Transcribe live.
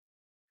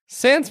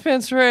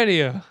Sandspence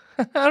Radio.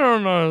 I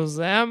don't know,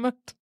 Sam.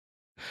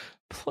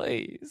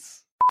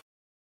 Please.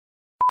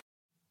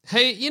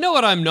 Hey, you know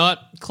what I'm not?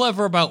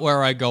 Clever about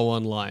where I go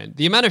online.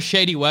 The amount of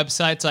shady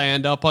websites I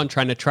end up on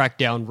trying to track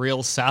down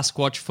real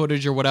Sasquatch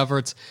footage or whatever,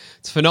 it's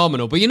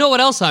phenomenal. But you know what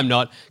else I'm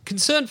not?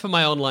 Concerned for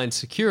my online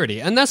security,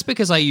 and that's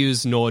because I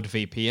use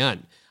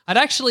NordVPN. I'd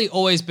actually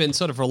always been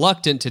sort of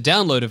reluctant to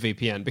download a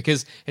VPN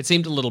because it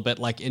seemed a little bit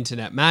like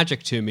internet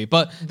magic to me.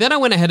 But then I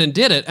went ahead and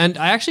did it, and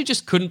I actually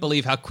just couldn't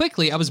believe how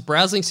quickly I was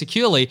browsing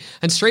securely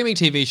and streaming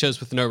TV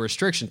shows with no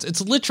restrictions. It's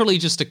literally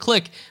just a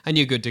click and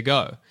you're good to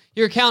go.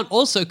 Your account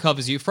also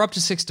covers you for up to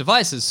 6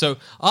 devices, so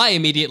I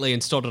immediately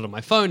installed it on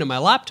my phone and my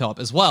laptop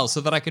as well so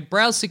that I could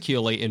browse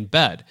securely in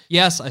bed.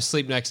 Yes, I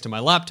sleep next to my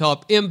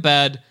laptop in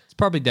bed. It's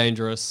probably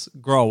dangerous.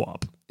 Grow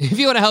up. If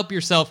you want to help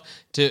yourself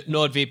to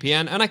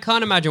NordVPN, and I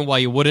can't imagine why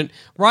you wouldn't,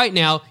 right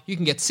now you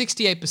can get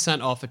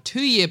 68% off a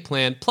 2-year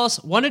plan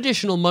plus 1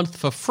 additional month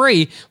for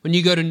free when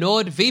you go to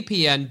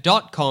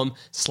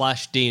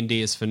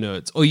nordvpn.com/D&D is for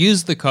nerds or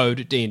use the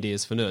code D&D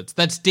is for nerds.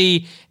 That's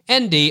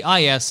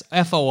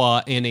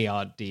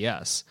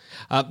DNDISFORNERDS.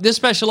 This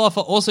special offer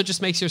also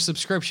just makes your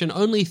subscription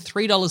only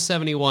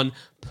 $3.71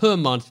 per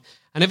month,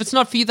 and if it's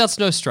not for you, that's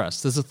no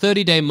stress. There's a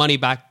 30-day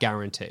money-back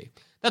guarantee.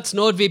 That's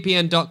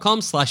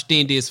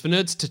nordvpn.com/D&D is for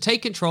nerds to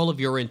take control of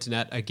your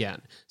internet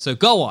again. So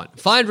go on,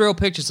 find real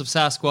pictures of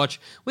Sasquatch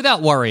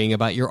without worrying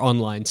about your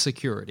online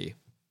security.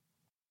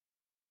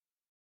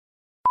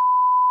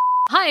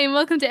 Hi, and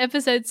welcome to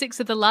episode 6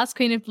 of The Last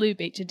Queen of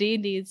Bluebeach, a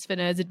D&D is for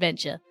nerds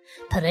adventure.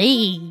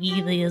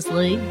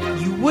 Previously.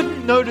 You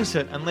wouldn't notice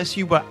it unless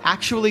you were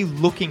actually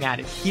looking at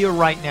it here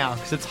right now,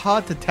 because it's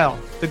hard to tell.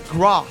 The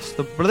grass,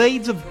 the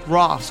blades of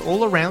grass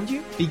all around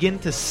you begin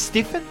to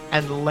stiffen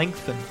and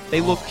lengthen. They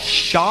look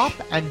sharp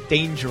and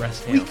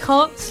dangerous now. We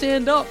can't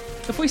stand up.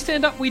 If we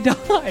stand up, we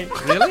die.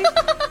 Really?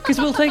 Because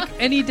we'll take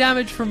any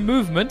damage from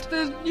movement.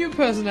 There's new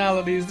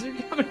personalities. They're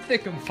coming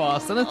thick and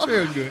fast, and it's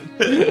real good.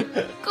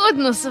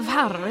 Goodness of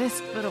how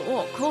risk, but at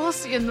what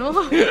cost, you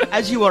know?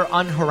 As you are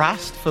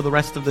unharassed for the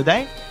rest of the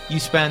day, you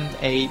spend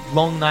a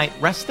long night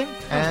resting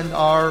and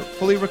are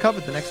fully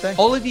recovered the next day.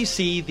 All of you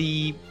see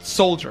the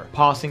soldier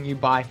passing you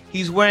by.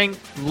 He's wearing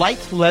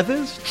light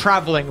leathers,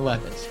 traveling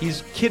leathers.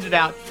 He's kitted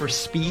out for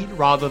speed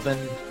rather than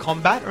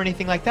combat or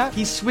anything like that.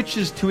 He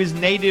switches to his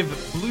native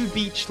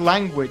Bluebeach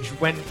language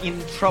when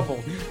in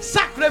trouble.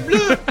 Sacre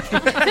bleu!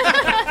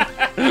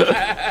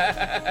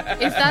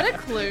 Is that a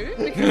clue?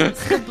 Because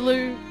it's the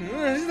blue...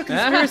 This is the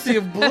conspiracy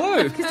of blue.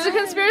 It's the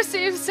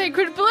conspiracy of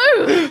sacred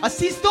blue!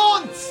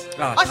 Assistance!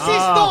 Oh,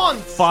 Assistance!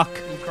 fuck.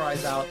 He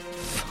cries out.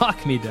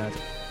 Fuck me, Dad.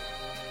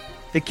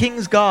 The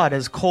King's Guard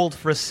has called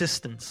for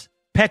assistance.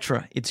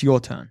 Petra, it's your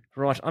turn.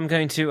 Right, I'm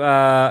going to...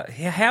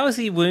 how is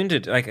he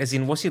wounded? Like, as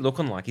in, what's he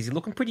looking like? Is he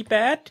looking pretty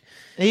bad?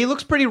 He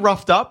looks pretty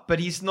roughed up, but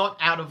he's not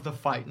out of the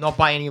fight. Not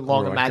by any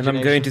long imagination. And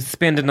I'm going to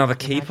spend another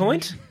key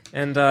point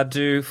and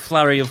do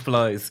Flurry of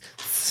Blows.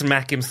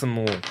 Smack him some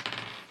more.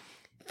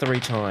 3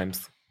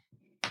 times.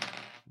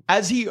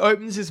 As he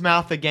opens his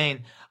mouth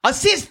again,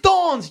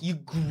 assistance! You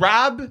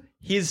grab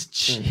his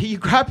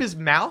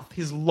mouth,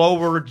 his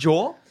lower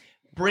jaw,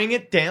 bring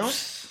it down,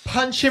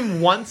 punch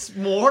him once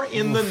more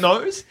in the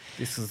nose.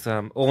 This is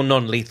all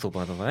non-lethal,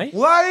 by the way.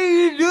 Why are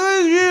you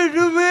doing this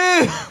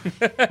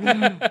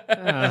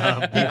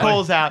to me? He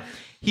calls out.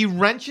 He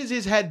wrenches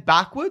his head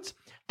backwards,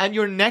 and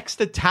your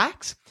next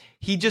attacks,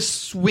 he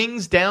just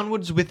swings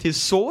downwards with his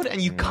sword,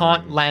 and you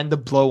can't land a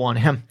blow on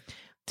him.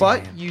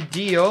 But you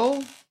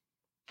deal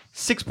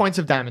 6 points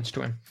of damage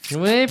to him.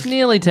 We've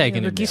nearly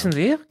taken him Get down. in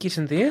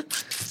there.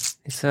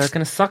 It's going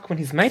to suck when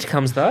his mate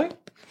comes, though.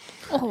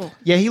 Oh,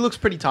 Yeah, he looks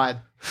pretty tired.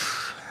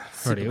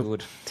 Pretty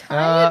good.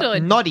 tired or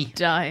Noddy.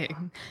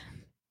 dying?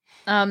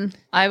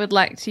 I would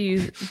like to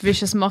use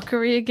Vicious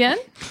Mockery again.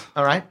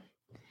 All right.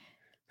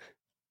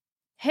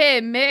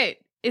 Hey, mate,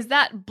 is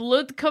that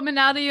blood coming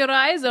out of your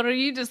eyes, or are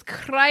you just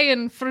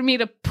crying for me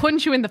to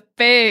punch you in the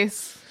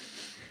face?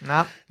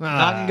 Nope,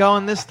 nothing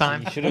going this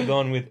time. You should have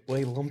gone with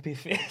way lumpy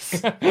face.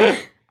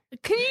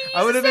 Can you use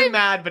I would have the been same...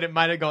 mad, but it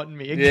might have gotten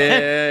me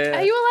again.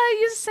 Are you allowed to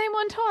use the same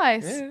one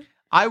twice? Yeah.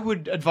 I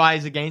would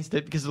advise against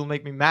it because it'll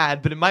make me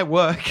mad, but it might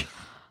work.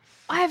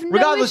 I have no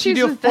Regardless, you issues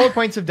deal with 4 that.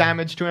 points of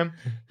damage to him.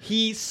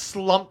 He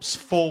slumps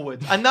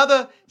forward.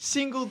 Another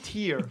single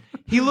tear.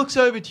 He looks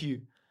over to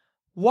you.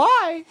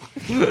 Why?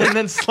 And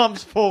then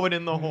slumps forward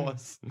in the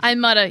horse. I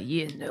mutter,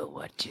 you know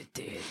what you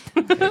did.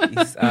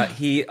 Is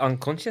he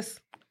unconscious?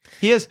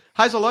 He is.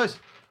 Highs or lows?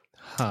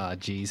 Ah,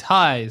 jeez.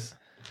 Highs.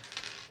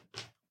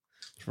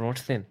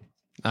 Right then.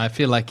 I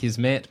feel like his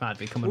mate might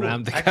be coming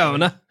around the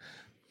corner.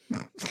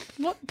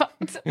 What? But...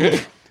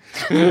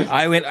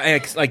 I went,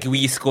 like, were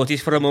you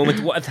Scottish for a moment?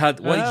 What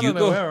did you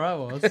go? where I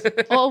was.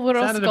 Oh, we're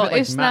all Sounded a bit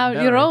like Scottish Matt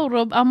now. You're all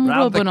I'm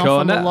Round the rubbing off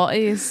on the corner.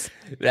 lotties.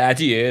 Right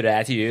to you,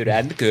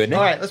 round the corner.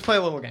 All right, let's play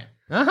a little game.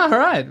 All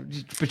right. Oh,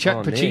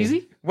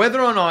 Pachisi?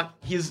 Whether or not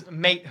his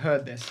mate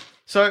heard this.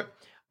 So,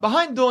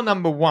 behind door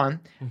number 1,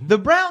 the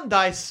brown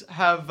dice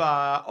have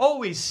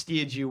always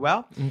steered you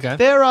well. Okay.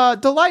 They're a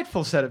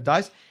delightful set of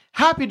dice,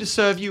 happy to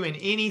serve you in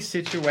any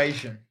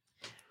situation.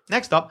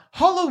 Next up,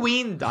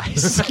 Halloween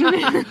dice.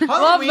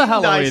 Love the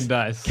Halloween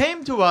dice.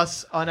 Came to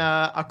us on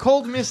a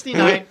cold, misty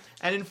night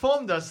and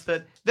informed us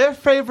that their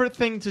favorite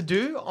thing to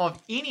do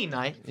of any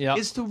night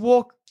is to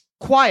walk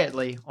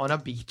quietly on a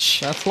beach.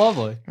 That's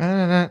lovely.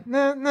 This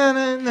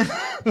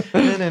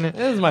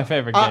is my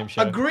favorite game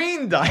show. A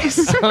green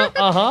dice.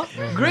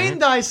 Green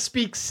dice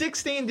speaks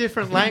 16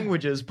 different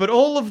languages, but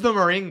all of them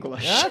are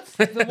English.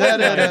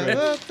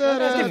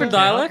 Different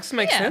dialects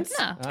makes sense.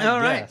 No.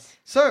 All right.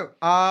 So,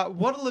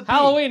 what'll it be?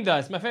 Halloween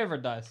dice, my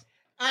favorite dice.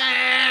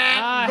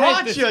 I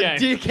hate this Gotcha,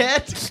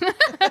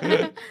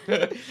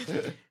 dickhead.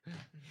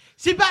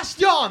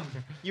 Sebastian!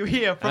 You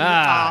hear from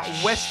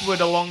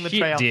westward along the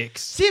trail.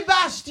 Dicks.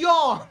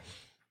 Sebastian!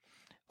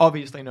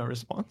 Obviously no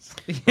response.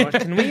 Right,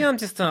 can we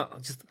just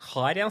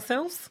hide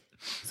ourselves?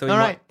 So we All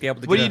might right. be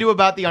able to What do get you do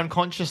about the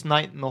unconscious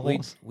knight and the We,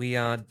 horse? we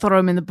Throw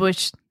him in the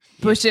bush.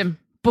 Push him.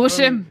 Push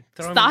him.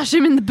 throw him Stash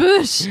him in the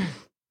bush.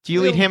 Do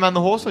you lead him and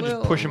the horse, or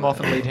just push him off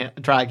and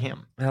drag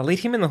him? lead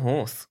him in the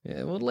horse.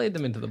 Yeah, we'll lead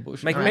them into the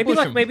bush. Maybe Push what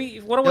I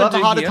You'll want have to a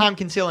do harder here. time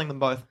concealing them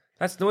both.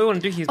 That's what we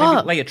want to do here is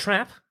maybe lay a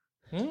trap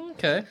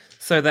Okay.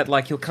 so that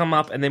he'll come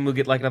up and then we'll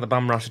get another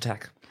bum rush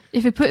attack.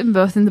 If we put them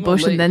both in the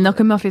bush leave- and then knock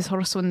him off his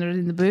horse when they're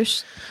in the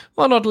bush.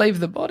 Why not leave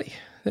the body?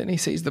 Then he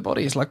sees the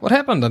body. He's like, what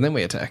happened? And then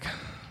we attack.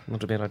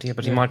 Not a bad idea,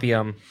 but he might be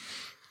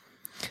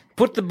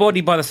put the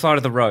body by the side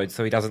of the road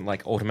so he doesn't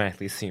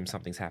automatically assume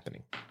something's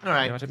happening. All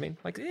right. You know what I mean?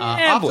 After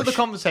Ambush. the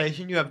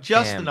conversation, you have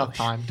just Ambush. enough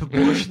time to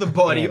push the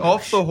body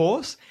off the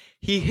horse.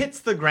 He hits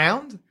the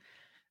ground,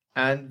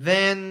 and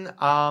then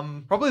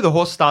probably the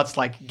horse starts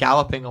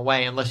galloping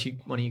away, unless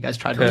one of you guys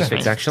try to Perfect,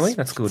 restrain. actually.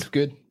 That's good.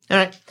 Good. All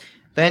right.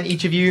 Then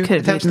each of you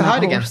Could've attempts to eaten that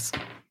hide again. horse.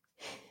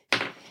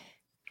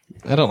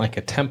 I don't like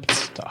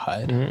attempts to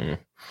hide.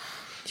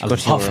 I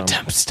got love your,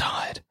 attempts to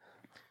hide.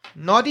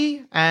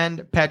 Noddy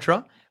and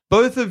Petra,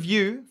 both of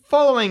you,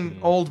 following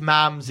Old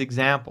Mam's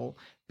example,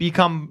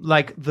 become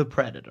the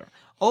predator.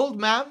 Old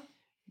Mam,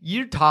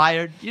 you're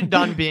tired. You're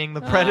done being the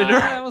predator.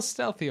 I was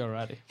stealthy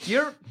already.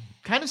 You're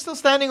kind of still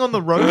standing on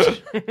the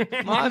road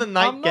when the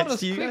night I'm not gets as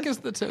to you. quick as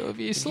the two of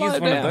you. Use Slow one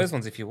of down. those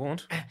ones if you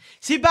want.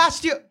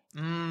 Sebastian!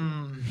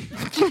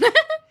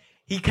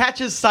 He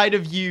catches sight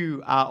of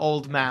you,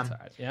 Old Man.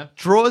 Alright, yeah.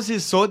 Draws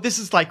his sword. This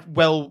is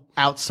well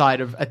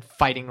outside of a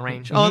fighting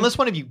range. Oh, unless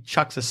one of you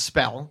chucks a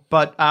spell.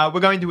 But we're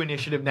going to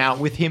initiative now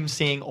with him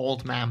seeing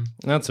Old Man.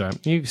 That's all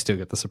right. You still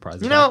get the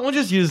surprise. You know what? We'll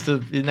just use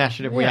the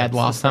initiative we Yeah, had it's the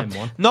last time. same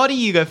one. Noddy,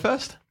 you go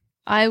first.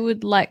 I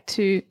would like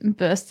to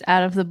burst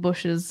out of the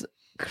bushes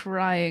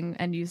crying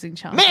and using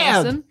charm Man!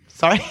 person.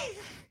 Sorry.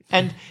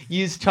 And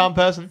use Charm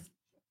Person.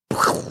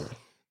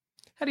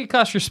 How do you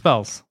cast your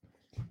spells?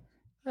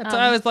 That's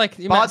I was like,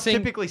 you might Bards sing.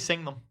 typically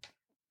sing them.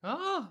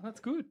 Oh, that's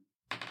good.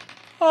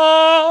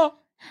 Oh,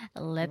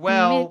 Let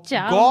Well, me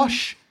charm.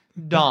 gosh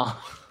darn.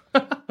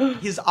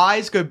 His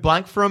eyes go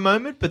blank for a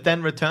moment, but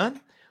then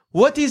return.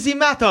 What is the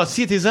matter,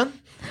 citizen?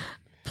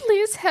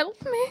 Please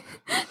help me.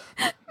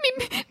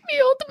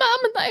 Me old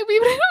mom and I, we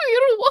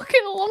were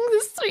walking along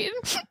the street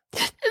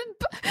and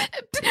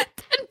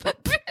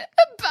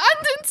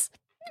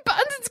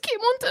bandits came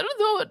onto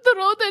the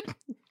road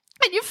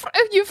and your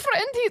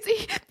friend, he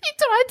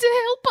tried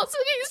to help us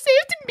and he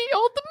saved me,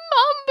 old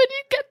mom, but he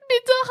got me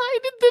to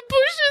hide in the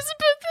bushes,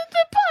 but then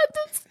the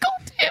bandits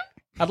got him.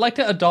 I'd like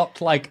to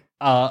adopt like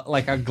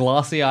a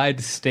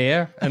glassy-eyed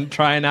stare and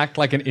try and act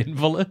like an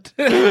invalid.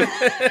 Your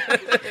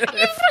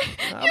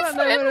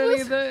friend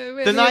was...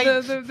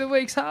 The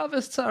week's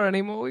harvests are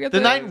anymore. We get The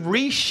knight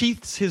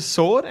resheaths his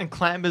sword and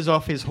clambers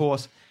off his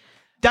horse.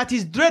 That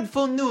is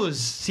dreadful news,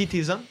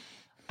 citizen.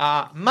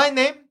 My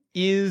name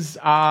is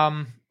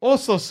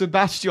also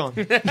Sebastian.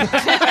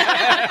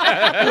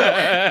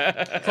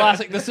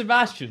 Classic, the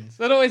Sebastians.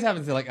 That always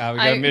happens. They're like, we got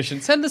a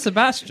mission. Send the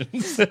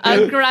Sebastians.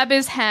 I grab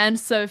his hand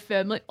so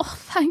firmly. Oh,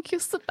 thank you,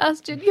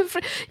 Sebastian. Your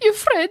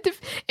friend.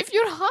 If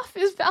you're half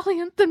as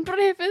valiant and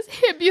brave as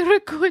him, you're a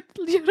good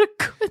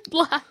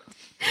lad.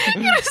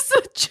 You're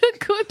such a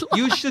good lad.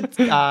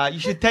 You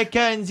should take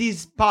care in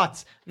these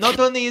parts. Not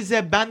only is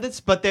there bandits,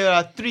 but there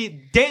are 3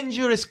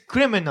 dangerous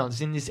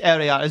criminals in this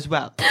area as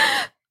well.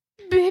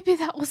 Maybe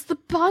that was the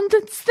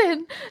bandits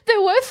then.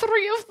 There were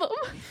 3 of them.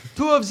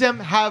 2 of them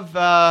have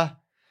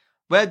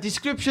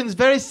descriptions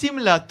very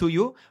similar to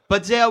you,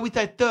 but they are with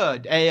a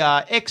third,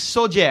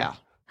 ex-soldier.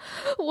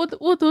 One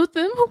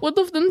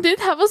of them did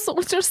have a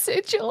soldier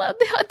sigil, and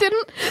I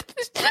didn't.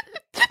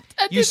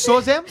 You saw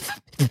them?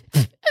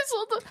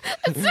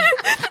 I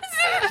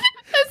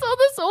saw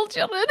the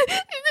soldier, and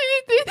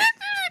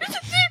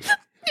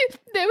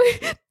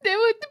they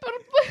were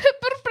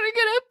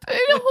bringing up a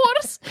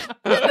horse.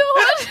 And the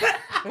horse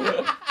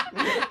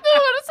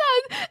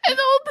had an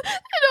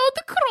old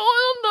crow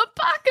on the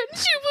back, and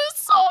she was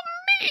so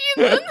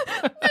mean.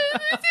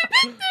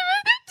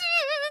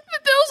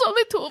 But there was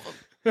only 2 of them.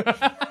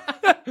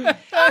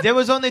 There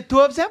was only 2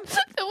 of them?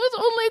 There was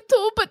only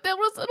 2, but there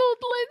was an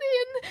old lady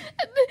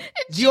and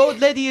The old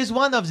lady is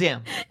one of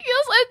them.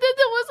 yes, and then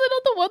there was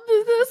another one,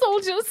 the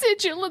soldier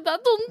sigil, and I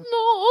don't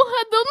know.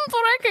 I don't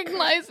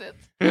recognize it.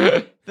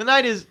 The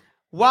knight is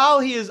while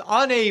he is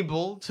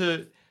unable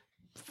to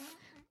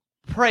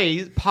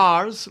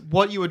parse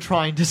what you were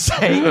trying to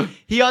say,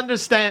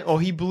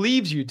 he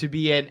believes you to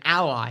be an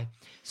ally.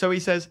 So he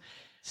says,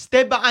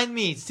 "Stay behind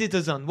me,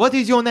 citizen. What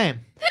is your name?"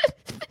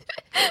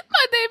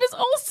 My name is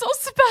also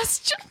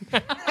Sebastian.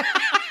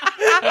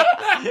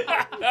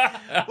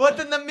 What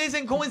an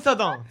amazing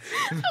coincidence.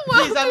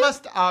 Please, I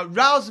must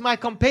rouse my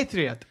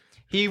compatriot.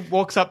 He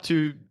walks up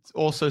to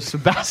also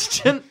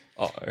Sebastian.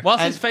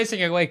 Whilst he's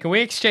facing away, can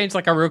we exchange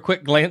like a real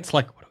quick glance?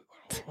 Like,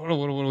 what do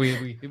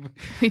we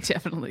We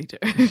definitely do.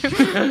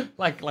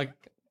 like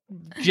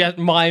jet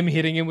mime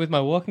hitting him with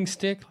my walking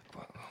stick?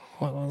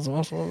 I'm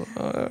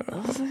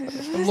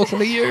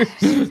looking at you.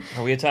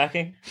 Are we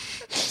attacking?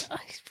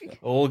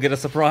 Or get a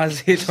surprise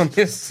hit on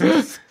this?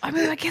 I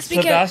mean, I guess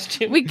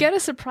Sebastian. we get a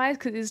surprise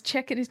because he's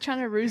trying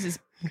to ruse his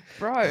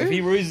bro. If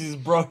he ruses his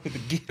bro, the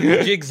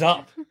jig's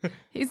up.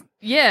 This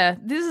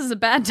is a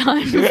bad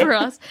time for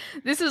us.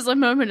 This is a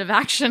moment of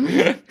action.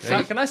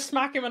 So can I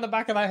smack him in the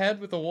back of the head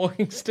with a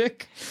walking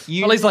stick?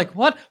 You- Well, he's like,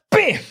 what?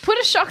 Bam! Put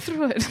a shock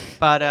through it.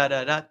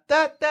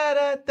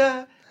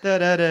 Ba-da-da-da-da-da-da.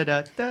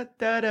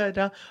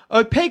 Da-da-da-da-da-da-da.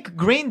 Opaque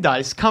green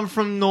dice come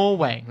from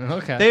Norway.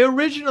 Okay. They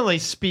originally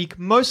speak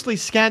mostly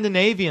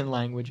Scandinavian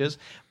languages,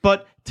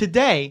 but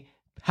today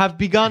have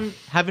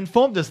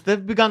informed us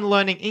they've begun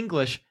learning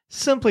English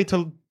simply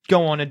to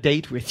go on a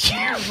date with you.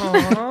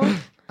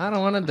 I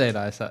don't want to date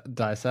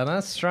dice.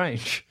 That's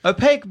strange.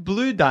 Opaque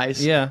blue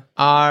dice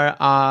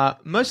are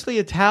mostly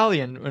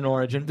Italian in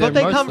origin, but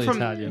They're they come mostly from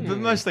Italian. but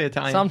mostly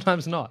Italian.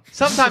 Sometimes not.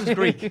 Sometimes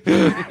Greek.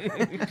 Well,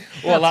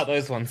 I like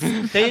those ones.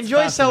 They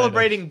enjoy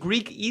celebrating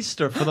Greek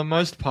Easter for the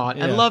most part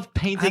and Yeah. love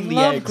painting the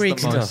love eggs Greek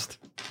the most.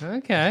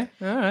 Okay,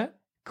 all right.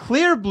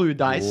 Clear blue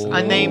dice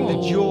are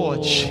named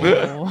George.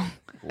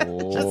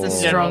 That's a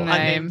strong Are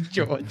name. named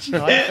George.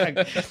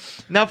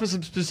 Now for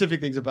some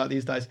specific things about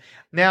these dice.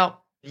 Now,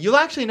 you'll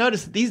actually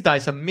notice that these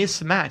dice are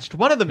mismatched.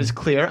 One of them is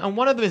clear and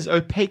one of them is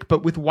opaque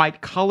but with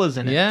white colors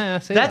in it. Yeah, I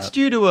see That's that.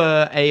 due to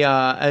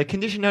a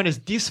condition known as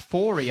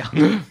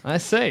dysphoria. I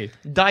see.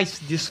 Dice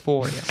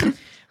dysphoria.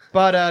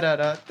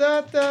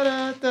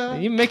 Ba-da-da-da-da-da-da-da. Are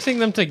you mixing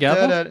them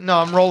together? Da-da- No,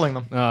 I'm rolling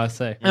them. Oh, I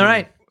see. All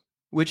right.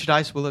 Which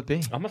dice will it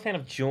be? I'm a fan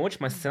of George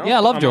myself. Yeah, I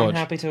love I'm George.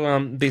 happy to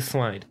be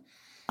swayed.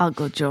 I'll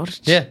go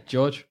George. Yeah,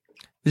 George.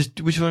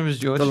 Which one was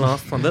George? The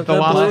last one. The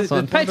last blue-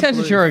 one. Pay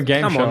attention to your own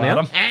game Come show, on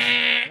now.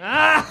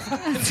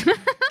 Adam.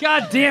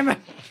 God damn it.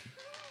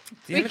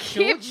 Damn it,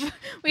 George.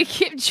 We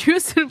keep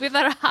choosing with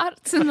our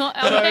hearts and not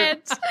our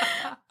heads.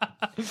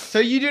 So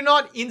you do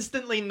not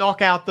instantly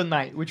knock out the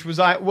knight, which was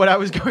what I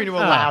was going to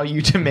allow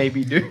you to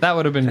maybe do. That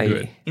would have been Hey.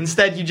 good.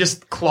 Instead, you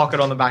just clock it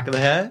on the back of the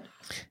head.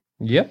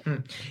 Yep.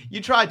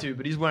 You tried to,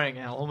 but he's wearing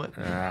a helmet.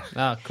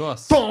 Ah, of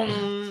course.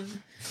 Boom!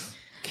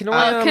 Can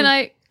I? Can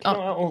I? can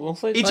I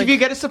also Each like, of you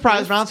get a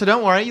surprise round, so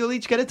don't worry, you'll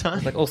each get a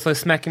turn. like also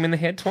smack him in the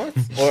head twice,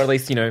 or at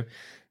least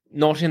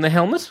not in the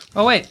helmet.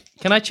 Oh, wait.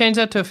 Can I change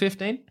that to a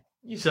 15?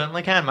 You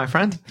certainly can, my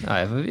friend. I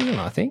have a vision,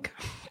 I think.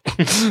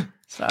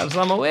 So as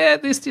I'm aware,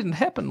 this didn't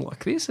happen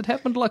like this. It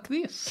happened like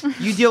this.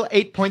 You deal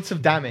 8 points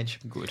of damage.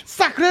 Good.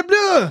 Sacre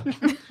bleu!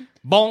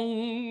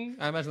 Bong!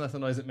 I imagine that's the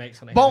noise it makes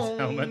when I hit his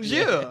helmet.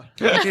 Bonjour!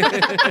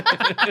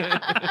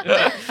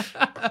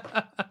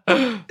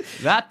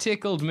 That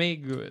tickled me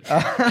good.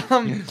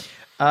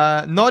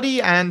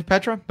 Noddy and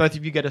Petra, both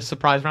of you get a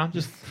surprise round.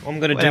 Just I'm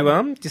going to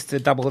Whatever. do just a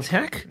double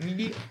attack.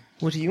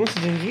 What do you want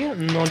to do here,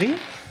 Noddy?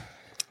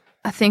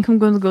 I think I'm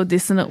going to go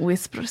Dissonant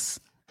Whispers.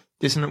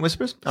 Dissonant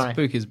Whispers. All right.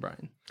 Spook his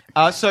brain.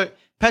 So,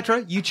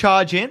 Petra, you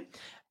charge in,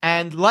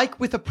 and like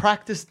with a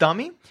practice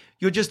dummy,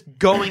 you're just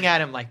going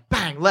at him like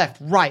bang, left,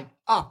 right,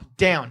 up,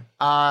 down,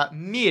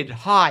 mid,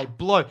 high,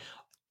 blow.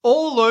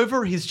 All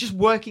over, he's just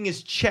working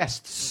his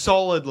chest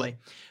solidly.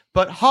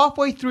 But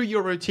halfway through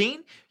your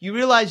routine, you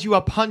realize you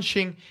are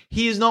punching.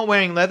 He is not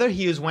wearing leather.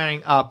 He is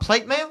wearing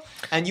plate mail,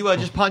 and you are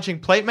just punching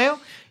plate mail.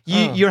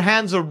 Your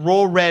hands are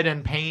raw red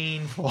and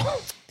painful.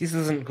 This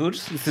isn't good.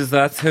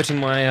 That's hurting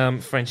my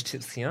French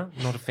tips here.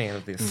 Not a fan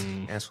of this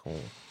at all.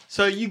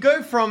 So you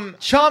go from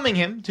charming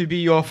him to be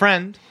your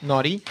friend,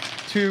 Noddy,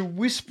 to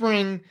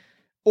whispering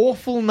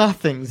awful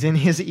nothings in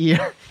his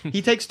ear.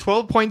 He takes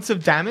 12 points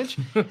of damage,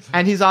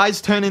 and his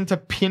eyes turn into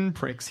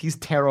pinpricks. He's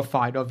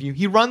terrified of you.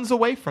 He runs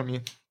away from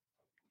you.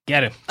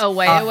 Get him.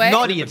 Away.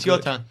 Noddy, it's your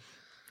turn.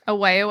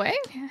 Away.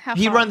 How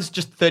He far? runs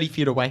just 30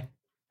 feet away.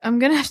 I'm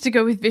going to have to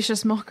go with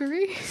Vicious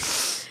Mockery.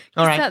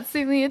 All right. That's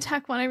the only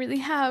attack one I really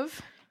have.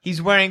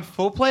 He's wearing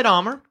full plate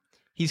armor.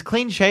 He's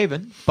clean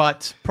shaven,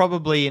 but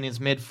probably in his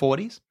mid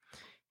 40s.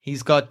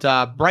 He's got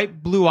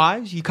bright blue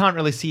eyes. You can't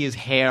really see his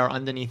hair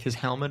underneath his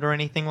helmet or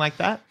anything like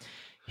that.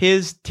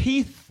 His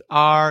teeth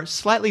are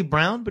slightly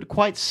brown, but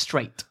quite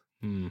straight.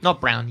 Not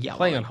brown, yellow.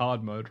 Playing on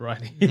hard mode,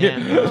 right?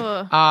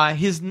 Yeah. Ugh.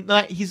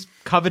 He's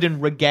covered in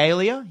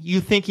regalia.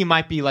 You think he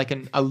might be like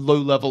a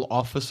low-level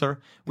officer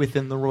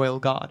within the Royal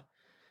Guard.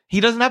 He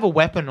doesn't have a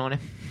weapon on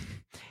him.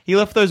 He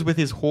left those with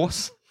his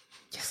horse.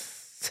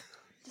 Just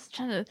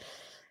trying to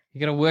You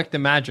gotta work the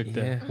magic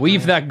there.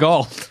 Weave that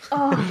gold.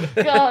 Oh,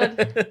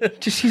 God.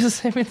 Just use the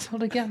same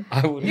insult again.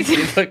 I wouldn't say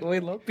it's like we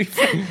love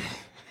before.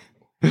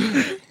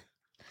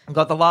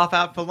 Got the laugh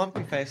out for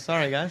Lumpkin Face.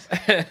 Sorry, guys.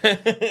 Nice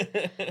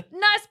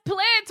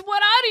plates.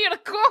 What are you? A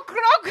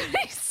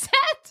crockery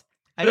set?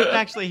 I didn't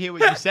actually hear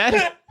what you said.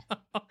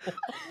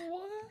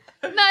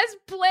 Nice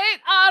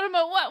plate,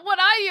 Armor. What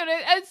are you?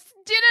 A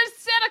dinner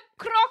set of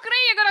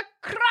crockery? You're gonna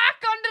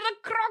crack under the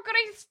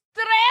crockery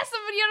stress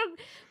of your...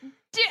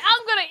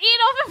 I'm gonna eat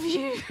off of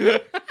you.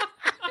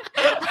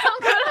 I'm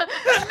gonna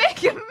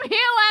make a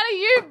meal out of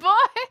you,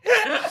 boy.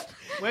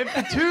 Went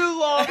for too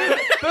long.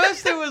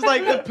 First it was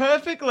like the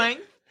perfect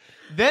length.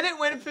 Then it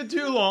went for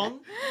too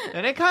long.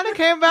 Then it kind of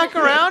came back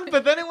around,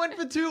 but then it went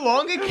for too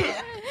long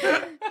again.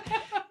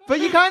 But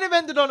you kind of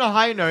ended on a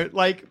high note.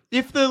 Like,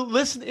 if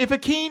a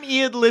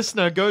keen-eared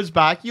listener goes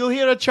back, you'll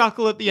hear a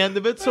chuckle at the end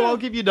of it, so I'll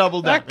give you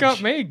double damage. That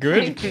got me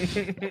good.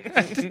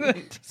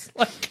 Just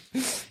like,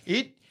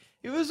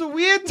 It was a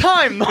weird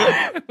time, though.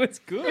 it was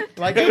good.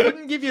 Like, I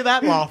wouldn't give you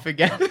that laugh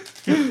again.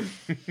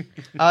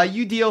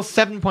 You deal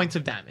 7 points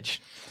of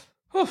damage.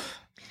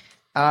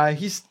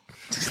 He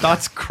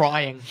starts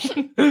crying.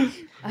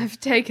 I've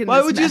taken Why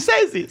this would you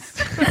say this?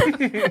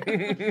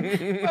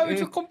 Why would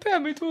you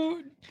compare me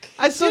to...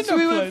 I thought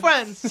we were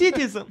friends.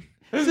 Citizen.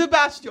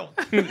 Sebastian.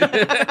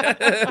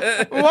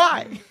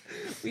 Why?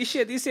 We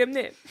share the same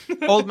name.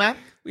 Old man?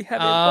 We have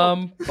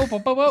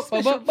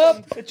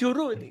That you're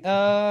ruining.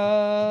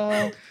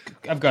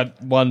 I've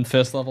got one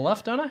first level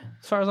left, don't I?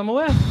 As far as I'm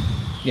aware.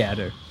 Yeah, I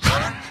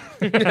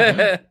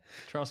do.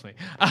 Trust me.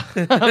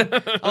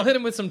 I'll hit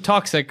him with some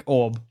toxic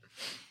orb.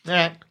 All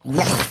right.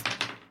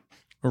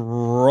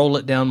 Roll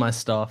it down my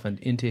staff and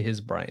into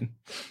his brain.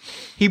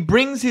 He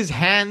brings his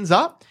hands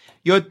up.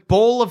 Your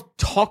ball of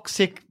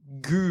toxic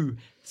goo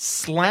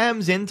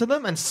slams into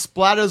them and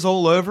splatters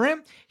all over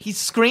him. He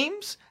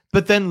screams,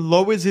 but then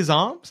lowers his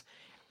arms.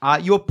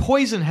 Your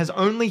poison has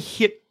only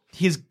hit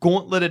his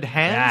gauntleted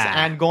hands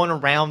and gone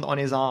around on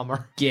his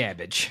armor.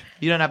 Garbage.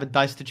 You don't have a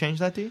dice to change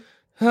that, do you?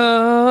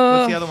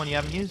 What's the other one you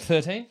haven't used?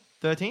 13.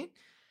 13?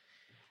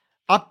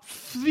 A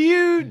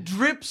few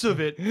drips of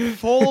it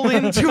fall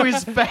into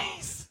his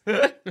face.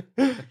 Sacre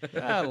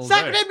bleu!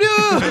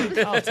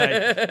 I'll take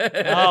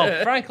it.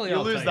 Oh, frankly, You'll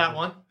I'll lose take that it.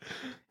 one.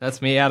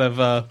 That's me out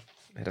of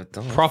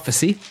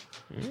prophecy.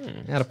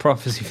 Out of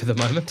prophecy for the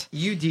moment.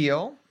 You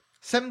deal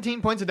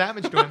 17 points of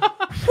damage to him.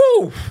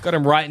 Woo! Got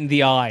him right in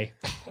the eye.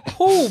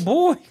 Oh,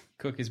 boy.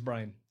 Cook his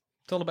brain.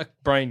 It's all about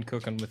brain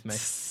cooking with me.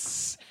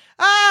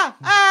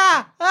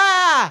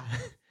 Ah!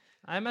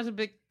 I imagine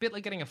a bit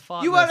like getting a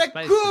fart. You in are a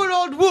space good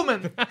old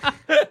woman.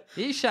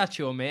 You shut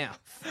your mouth.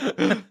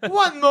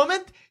 One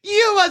moment.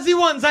 You are the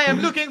ones I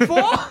am looking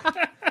for.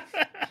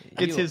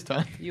 It's his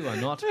turn. You are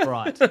not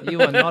bright.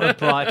 You are not a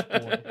bright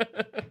boy.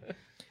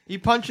 He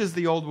punches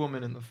the old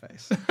woman in the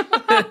face.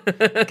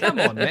 Come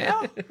on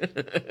now.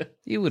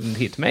 You wouldn't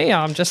hit me.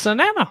 I'm just a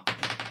nana.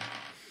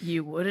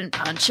 You wouldn't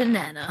punch a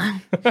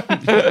nana.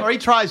 Or he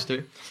tries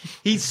to.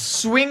 He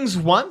swings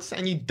once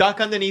and you duck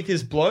underneath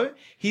his blow.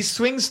 He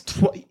swings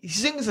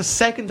a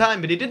second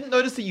time, but he didn't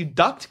notice that you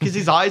ducked because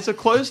his eyes are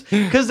closed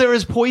because there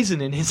is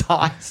poison in his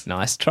eyes.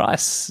 Nice try,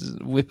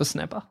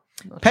 whippersnapper.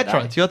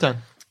 Petra, it's your turn.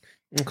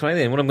 Okay,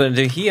 then. What I'm going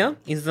to do here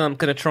is I'm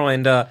going to try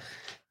and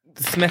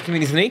smack him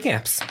in his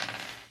kneecaps.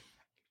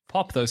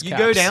 Pop those caps. You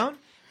go down.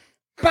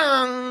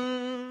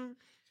 Bang!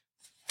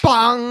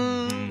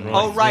 Bang!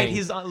 Oh, right,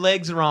 his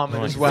legs are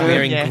armored as well.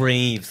 Wearing Yeah.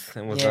 greaves.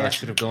 That was, I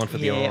should have gone for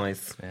the Yeah.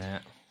 eyes. Yeah.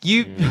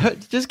 You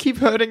just keep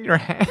hurting your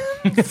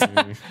hands.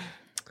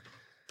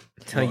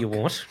 Tell you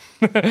what,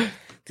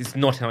 this is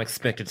not how I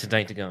expected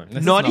today to go.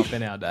 This Not has not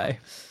been our day.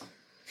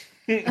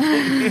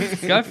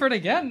 Go for it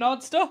again,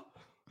 non-stop.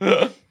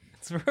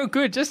 It's real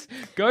good. Just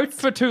go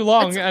for too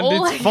long and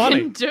all it's I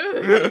funny. can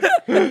do.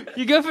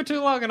 You go for too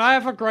long and I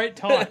have a great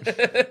time.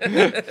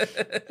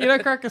 You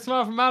don't crack a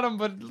smile from Adam,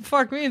 but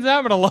fuck me and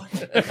Sam are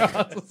laughing our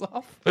asses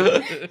off.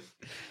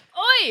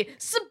 Oi,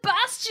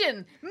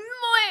 Sebastian!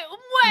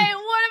 Wait,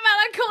 what about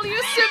I call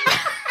you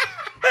Sebastian?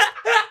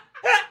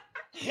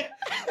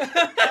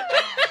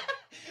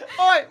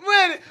 Alright,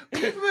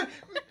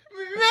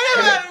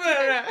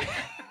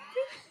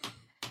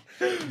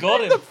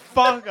 Got the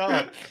fuck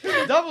up.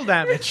 Double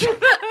damage. I've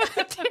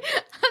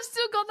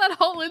still got that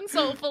whole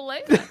insult for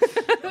later.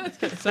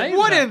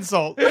 What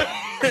insult?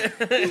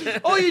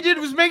 All you did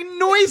was make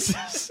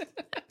noises.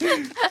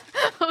 I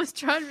was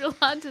trying real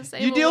hard to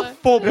say You deal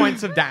 4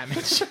 points of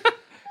damage.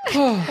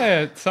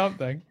 Yeah, it's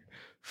something.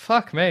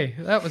 Fuck me.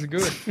 That was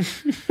good.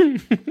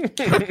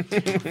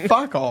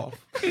 Fuck off.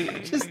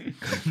 Just,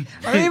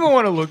 I don't even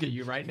want to look at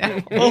you right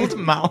now. Old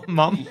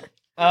mum.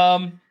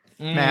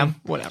 Ma'am,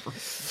 whatever.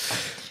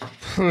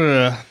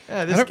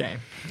 This game.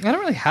 I don't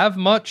really have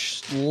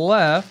much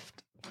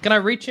left. Can I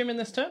reach him in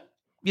this turn?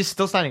 You're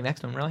still standing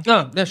next to him, really?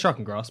 No, they're shock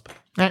and grasp.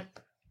 Right.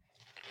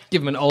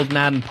 Give him an old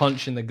Naden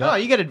punch in the gut. Oh,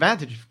 you get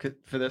advantage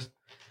for this.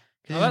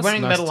 Because Oh, he's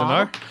wearing nice metal to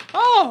armor. know.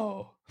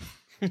 Oh!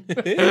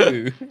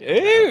 Ooh.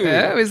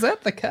 Oh, is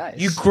that the case?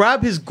 You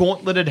grab his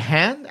gauntleted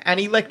hand, and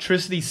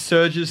electricity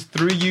surges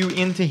through you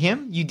into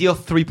him. You deal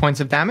 3 points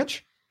of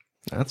damage.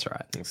 That's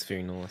right. That's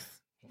very nice.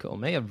 Call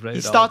me a rude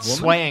He starts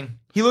old woman. swaying.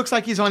 He looks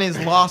like he's on his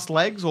last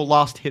legs or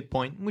last hit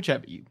point,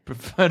 whichever you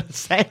prefer to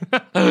say.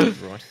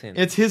 Right then.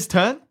 It's his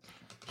turn.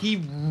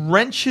 He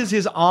wrenches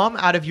his arm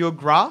out of your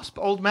grasp,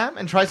 old man,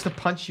 and tries to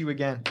punch you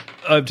again.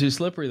 I'm too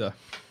slippery, though.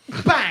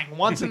 Bang!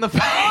 Once in the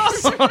face.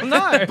 Oh,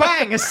 no.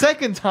 Bang! A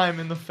second time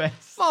in the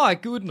face. My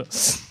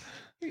goodness.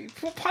 You're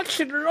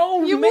punching an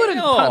old You man. wouldn't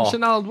punch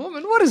an old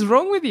woman. What is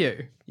wrong with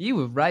you? You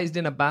were raised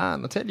in a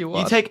barn, I'll tell you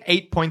what. You take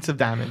 8 points of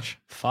damage.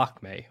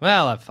 Fuck me.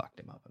 Well, I fucked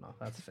him up enough.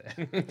 That's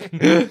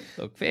fair.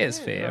 Look, fair's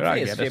fair. I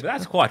Yes, get fair, it. but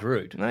that's quite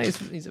rude. No,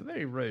 he's a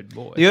very rude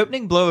boy. The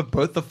opening blow of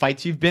both the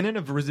fights you've been in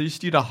have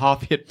reduced you to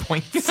half hit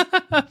points.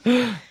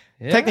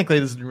 Technically,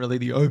 this isn't really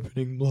the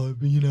opening blow,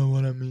 but you know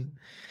what I mean.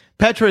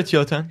 Petra, it's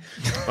your turn.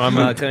 I'm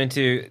going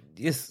to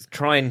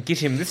try and get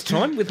him this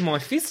time with my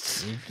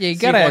fists. Yeah, you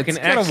See if I gotta, can it's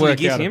gotta actually work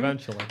get out him.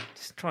 eventually.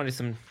 Just try to do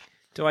some.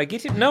 Do I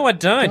get him? No, I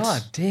don't.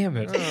 God damn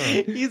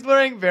it. He's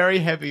wearing very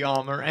heavy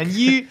armor, and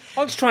you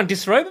I'll just try and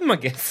disrobe him, I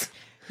guess.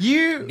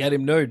 Get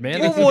him nude, man.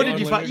 What war did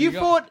you fight? You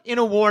fought in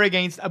a war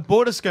against a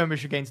border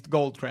skirmish against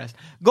Goldcrest.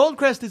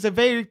 Goldcrest is a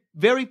very,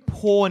 very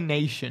poor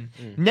nation.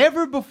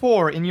 Never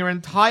before in your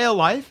entire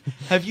life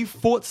have you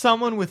fought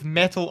someone with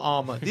metal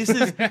armor. This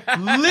is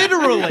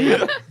literally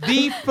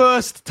the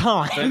first I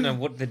don't time. know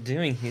what they're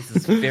doing. This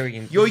is very.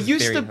 You're this is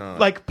used very to hard.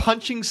 like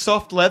punching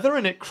soft leather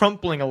and it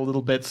crumpling a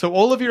little bit, so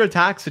all of your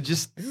attacks are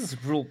just. This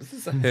is real. This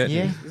is hurting.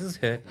 Yeah. This is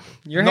hurting.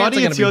 Your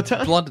Naughty, hands it's are your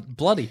gonna turn. be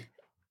bloody.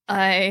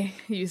 I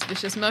use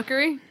Vicious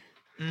Mercury.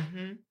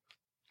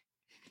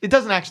 It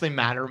doesn't actually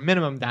matter.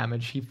 Minimum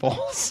damage. He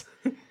falls.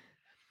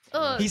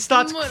 He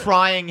starts what-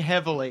 crying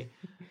heavily.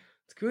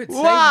 It's good.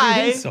 Why?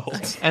 Save the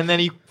insult. And then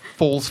he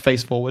falls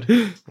face forward.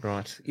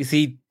 Right. Is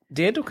he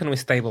dead or can we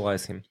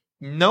stabilize him?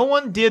 No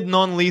one did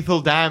non-lethal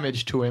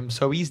damage to him,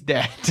 so he's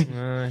dead.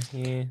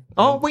 Yeah.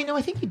 Oh, wait, no,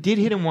 I think you did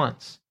hit him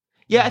once.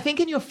 Yeah, I think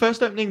in your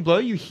first opening blow,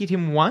 you hit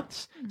him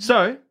once.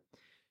 So,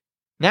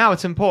 now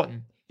it's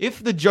important.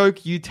 If the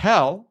joke you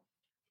tell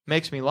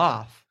makes me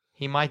laugh,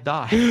 he might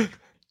die.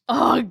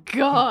 Oh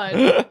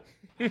God!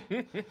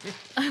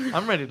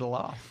 I'm ready to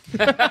laugh. He's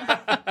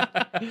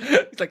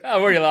like, oh,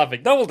 why are you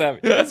laughing? Double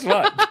damage. That's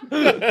fine.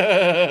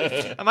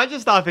 I might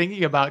just start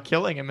thinking about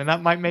killing him, and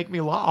that might make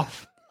me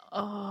laugh.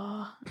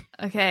 Oh,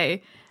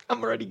 okay.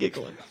 I'm already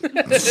giggling.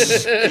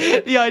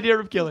 The idea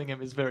of killing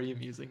him is very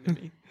amusing to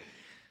me.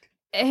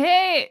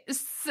 Hey,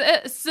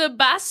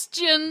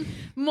 Sebastian,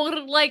 more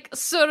like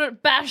Sir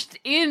bashed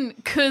in,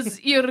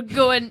 'cause you're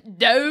going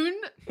down.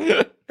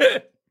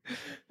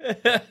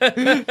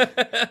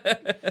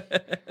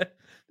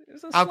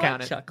 I'll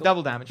count it. Chuckle.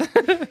 Double damage.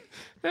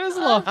 There's a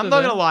lot. I'm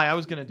not going to lie, I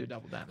was going to do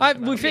double damage.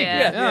 We figured.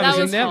 Yeah, Yeah, that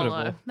it was inevitable.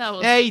 hollow. That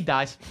was. Yeah, he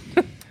dies.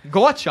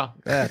 Gotcha.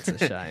 That's a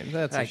shame.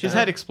 That's a Okay. shame. His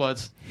head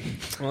explodes.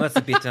 Well, that's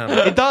a bit.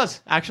 It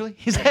does, actually.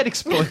 His head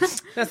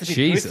explodes. That's a bit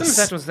Jesus.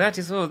 gruesome. That was that.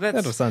 Is all. That's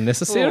That was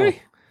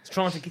unnecessary. It's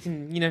trying to get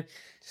him.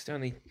 Just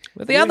only.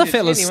 But the other wounded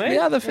fellas, anyway.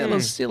 the other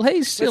fellas, still,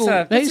 he's still,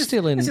 Let's he's just-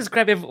 still in. Let's just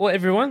grab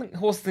everyone,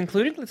 horses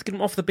included. Let's get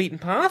them off the beaten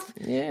path.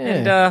 Yeah.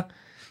 And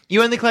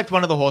You only collect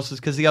one of the horses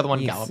because the other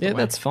one Yes. galloped Yeah, away.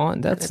 that's fine.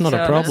 That's let's, not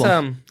a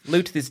problem. Let's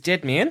loot this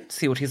dead man.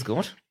 See what he's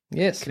got.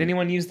 Yes. Can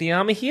anyone use the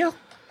armor here? Look,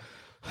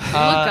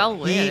 I'll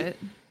the- wear it.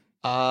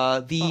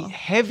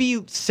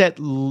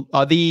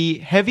 The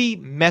heavy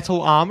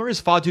metal armor is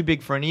far too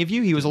big for any of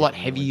you. He was a lot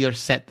heavier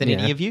set than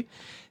any Yeah. of you.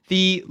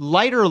 The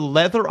lighter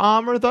leather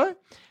armor, though,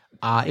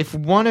 if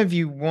one of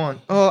you want...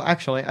 Oh,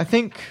 actually, I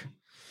think...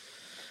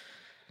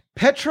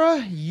 Petra,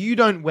 you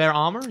don't wear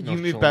armor. You Not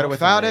move sure, better not for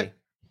without me. it.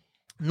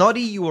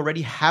 Noddy, you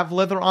already have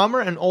leather armor,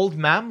 and Old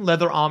Mam,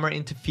 leather armor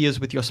interferes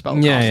with your spell.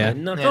 Yeah, yeah.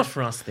 Not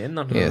for us then.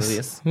 Not for Yes.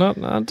 this. Not,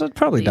 I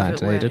probably Leave don't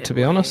it where need it, it to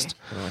be lay. honest.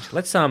 Right.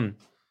 Let's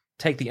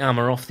take the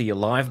armor off the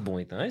alive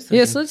boy though. So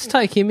Yes, let's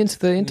take him into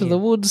the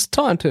woods,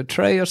 tie him to a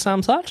tree or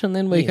some such, and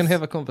then we can Yes.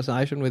 have a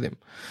conversation with him.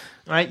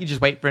 All right, you just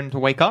wait for him to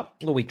wake up.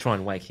 Or we try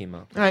and wake him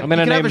up. All right, I'm you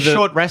gonna can have a name the-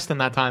 short rest in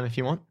that time if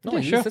you want. Oh,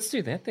 yes, sure. let's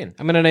do that then.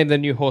 I'm going to name the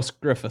new horse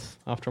Griffith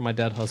after my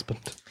dead husband.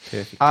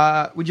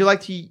 Perfect. Would you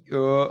like to...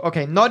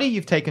 okay, Noddy,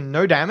 you've taken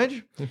no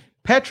damage.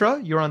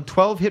 Petra, you're on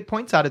 12 hit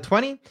points out of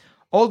 20.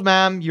 Old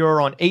Mam, you're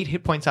on 8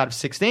 hit points out of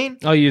 16.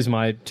 I'll use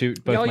my both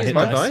I'll my use hit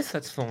my dice. both.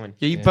 That's fine.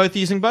 Are you both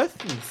using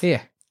both?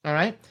 Yeah, All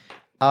right.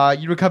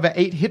 You recover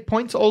 8 hit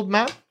points, Old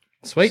Mam.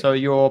 sweet. So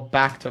you're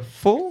back to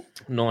full.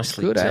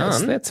 Nicely Good ass.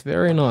 done. That's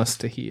very nice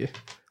to hear.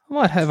 I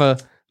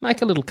might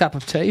make a little cup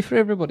of tea for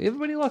everybody.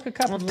 Everybody like a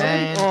cup of tea?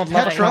 And Oh, love a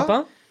Petra,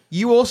 cuppa.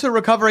 you also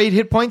recover 8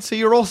 hit points, so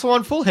you're also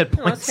on full hit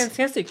Oh, that's points.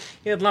 fantastic.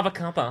 Yeah, I'd love a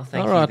cuppa.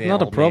 Thank All you. right, there,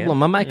 not a old problem.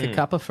 man. I'll make a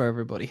cuppa for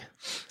everybody.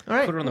 All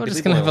right. Put it on the We're billy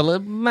just going to have a boil.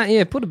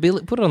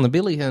 little... put it on the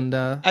billy and...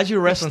 As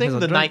you're has resting, a the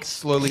drink. knight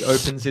slowly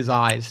opens his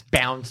eyes,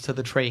 bounds to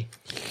the tree.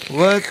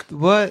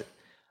 What?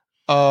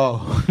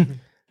 Oh.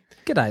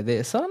 G'day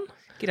there, son.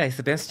 G'day,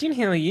 Sebastian.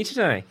 How are you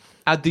today?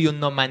 How do you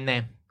know my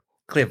name?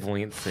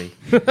 Clairvoyancy.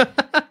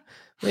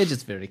 We're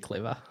just very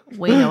clever.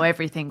 We know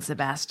everything,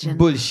 Sebastian.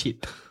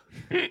 Bullshit.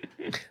 Do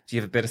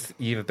you have a better?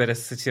 You have a better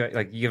situation?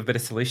 Like you have a better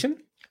solution?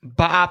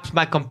 Perhaps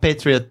my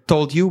compatriot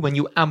told you when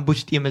you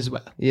ambushed him as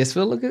well. Yes,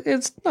 well, look,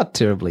 it's not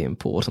terribly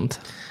important,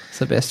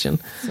 Sebastian.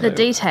 The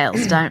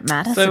details don't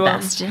matter,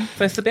 Sebastian.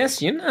 So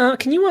Sebastian,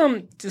 can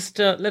you just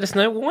let us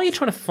know why you're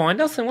trying to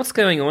find us and what's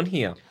going on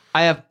here?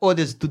 I have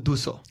orders to do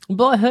so.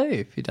 By who,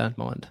 if you don't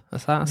mind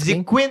us The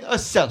asking? queen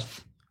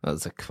herself. Oh,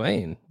 the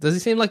Queen. Does he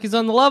seem like he's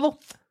on the level?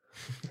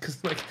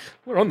 Because like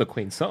we're on the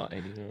Queen's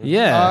side. You know?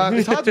 Yeah.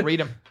 It's hard to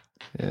read him.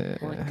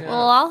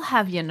 Well, I'll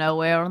have you know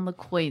we're on the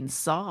Queen's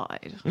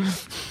side.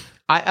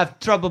 I have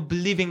trouble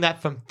believing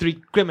that from 3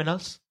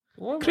 criminals.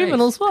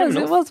 Criminals? What is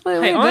it? What's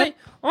Hey,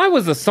 I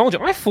was a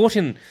soldier. I fought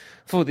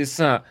for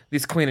this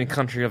this Queen and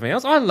country of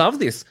ours. I love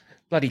this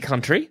bloody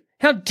country.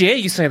 How dare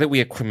you say that we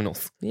are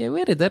criminals? Yeah,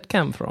 where did that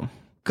come from?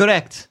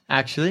 Correct,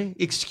 actually.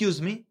 Excuse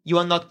me, you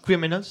are not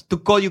criminals. To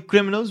call you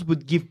criminals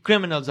would give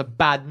criminals a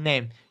bad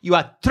name. You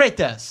are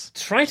traitors.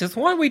 Traitors?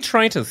 Why are we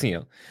traitors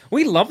here?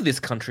 We love this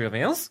country of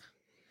ours.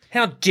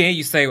 How dare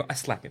you say I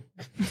slap him?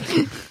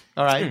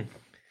 All right.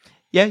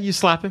 Yeah, you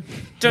slap him.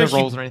 Don't No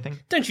you- rolls or anything.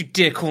 Don't you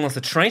dare call us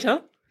a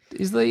traitor.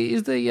 Is the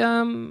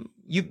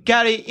You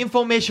carry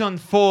information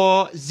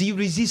for the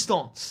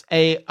resistance,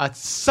 a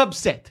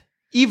subset.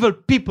 Evil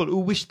people who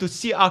wish to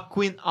see our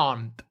queen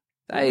armed.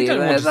 We don't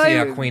want to see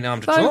our Queen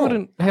armed at They all.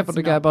 wouldn't happen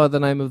to go by the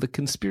name of the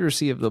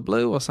Conspiracy of the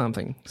Blue or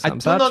something. I Some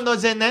do such. not know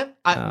their name.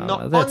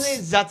 Not that's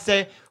only that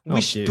they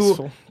wish useful.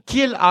 to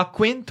kill our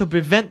queen to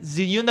prevent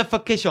the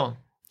unification.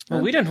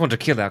 Well, we don't want to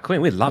kill our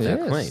Queen. We love our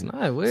Yes, Queen.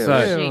 no, we're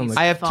So- on the...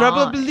 I have Fine.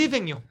 trouble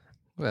believing you.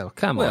 Well,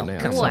 come Well, on now.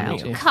 come on Well,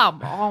 now.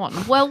 come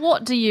on. Well,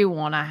 what do you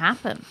want to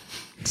happen?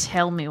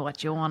 Tell me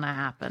what you want to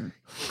happen.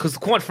 Because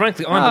quite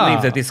frankly, I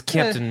believe that this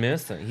Captain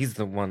Mercer, he's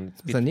the one.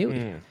 That's I knew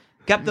it.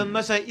 Captain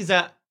Mercer is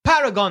a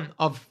paragon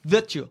of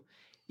virtue.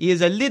 He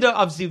is a leader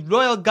of the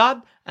royal guard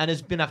and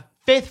has been a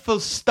faithful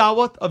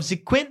stalwart of the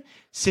queen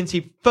since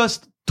he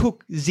first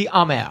took the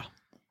armor.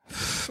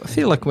 I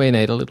feel like we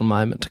need a little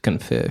moment to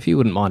confer, if you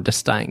wouldn't mind just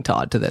staying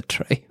tied to that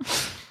tree.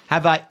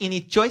 Have I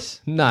any choice?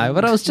 No,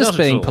 but I was just Not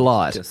at being all.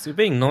 polite. Just, you're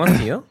being nice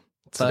here,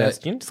 So-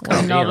 Sebastian. Just We're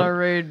calm not down. a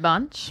rude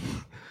bunch.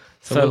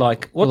 So,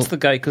 like, what's the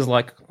go? Because,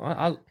 like,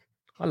 I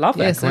love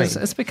that Yes, Queen.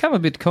 it's become a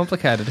bit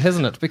complicated,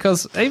 hasn't it?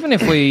 Because even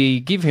if we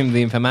give him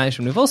the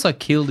information, we've also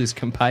killed his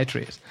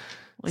compatriot.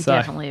 We So,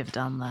 definitely have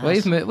done that.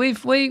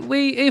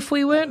 If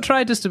we weren't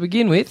traitors to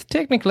begin with,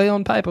 technically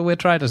on paper we're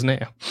traitors now.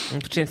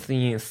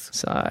 Potentially, yes.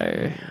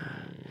 So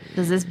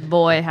Does this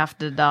boy have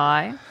to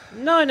die?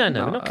 No, we're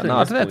not killing no,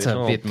 this that's boy at a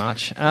all. bit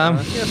much.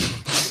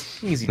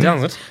 Easy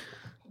does it.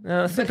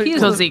 Simply-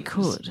 here's Because the- he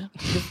could.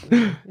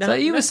 So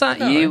you were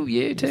saying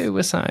you two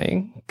were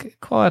saying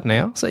quiet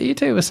now. So you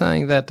two were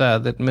saying that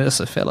that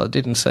Mercer fella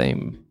didn't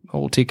seem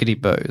all tickety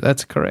boo.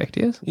 That's correct,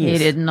 yes. He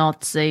did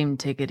not seem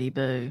tickety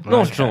boo.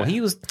 Not at all. He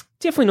was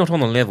definitely not on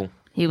the level.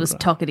 He was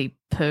tockety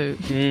poo.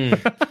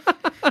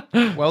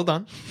 Well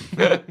done.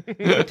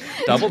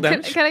 Double Can,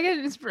 damage. can I get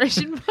an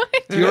inspiration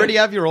point? Do you already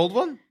have your old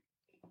one?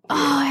 Oh,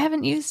 I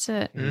haven't used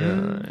it.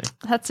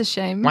 That's a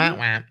shame. Wah,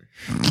 wah.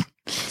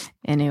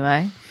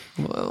 Anyway,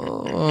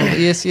 Well,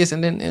 yes,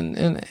 and then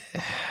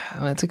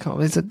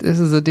this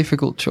is a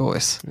difficult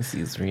choice. This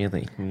is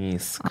really,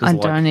 yes. 'Cause, I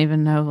like, don't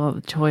even know what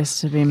the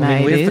choice to be I made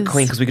mean, where's is. the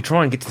Queen? Because we could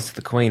try and get this to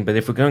the Queen, but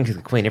if we're going to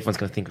the Queen, everyone's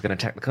going to think we're going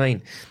to attack the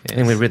Queen.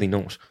 And we're really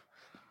not.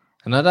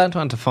 And I don't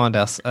want to find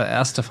us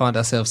to find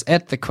ourselves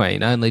at the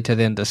Queen, only to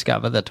then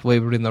discover that we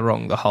were in the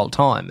wrong the whole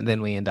time, and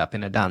then we end up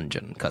in a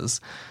dungeon.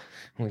 Because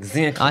Well,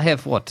 exactly. I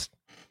have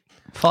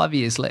 5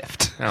 years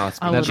left. Oh, it's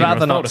I been would generous.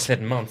 rather I not would have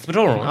said months, but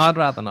all right. I'd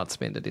rather not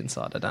spend it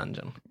inside a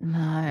dungeon.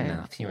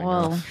 No. fair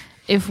Well, enough.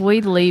 if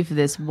we leave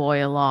this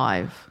boy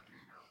alive,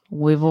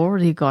 we've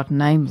already got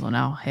names on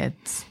our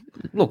heads.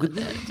 Look,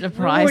 The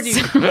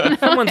price.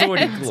 someone's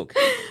already look.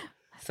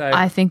 So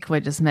I think we're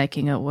just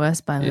making it worse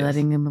by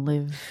letting him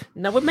live.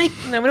 no, we're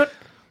not.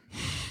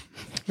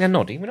 Now,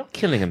 Noddy, we're not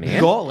killing a man.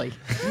 Golly.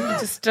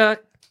 Just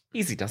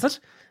easy does it.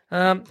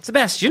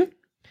 Sebastian.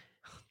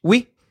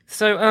 Oui.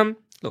 So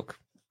look,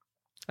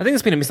 I think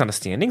there's been a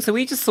misunderstanding. So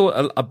we just saw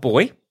a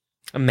boy,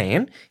 a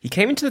man. He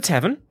came into the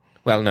tavern.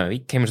 Well, no, he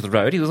came into the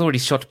road. He was already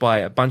shot by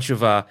a bunch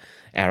of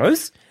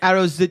arrows.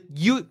 Arrows that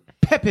you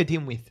peppered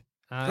him with.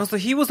 Oh, so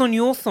he was on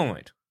your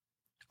side.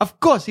 Of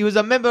course, he was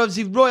a member of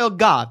the royal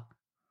guard.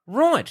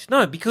 Right.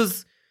 No,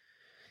 because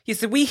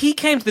so he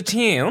came to the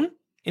town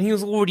and he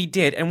was already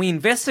dead, and we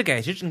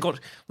investigated and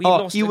we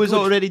lost. He was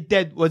already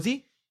dead, was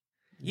he?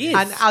 Yes.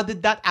 And how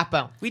did that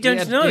happen? We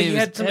don't know. He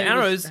had some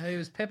arrows. He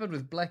was peppered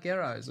with black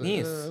arrows.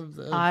 Yes.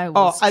 I Oh,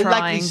 was I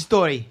trying. like this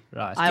story.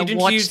 Right. I Didn't you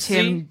watched see-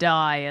 him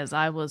die as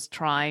I was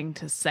trying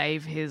to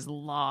save his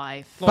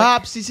life.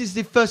 Perhaps this is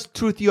the first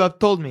truth you have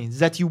told me,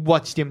 that you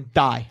watched him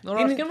die. All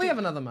right, can we have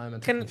another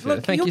moment?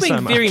 Look, Thank you're you being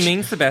so much. very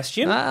mean,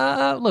 Sebastian.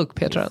 Look,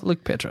 Petra.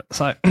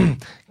 So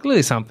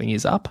clearly something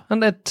is up,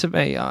 and that to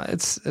me,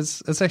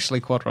 it's actually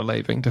quite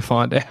relieving to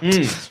find out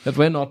that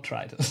we're not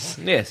traitors.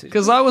 Yes.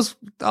 Because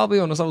I'll be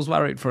honest, I was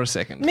worried for a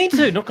second. Me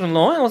too, not going to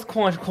lie. I was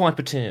quite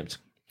perturbed.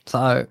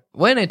 So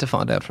we need to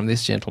find out from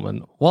this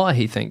gentleman why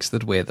he thinks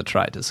that we're the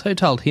traitors. Who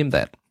told him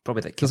that?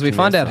 Probably that. Because we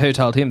find out who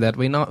told him that,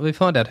 we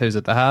find out who's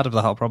at the heart of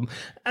the whole problem.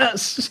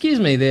 Excuse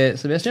me, there,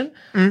 Sebastian.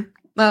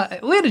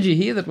 Where did you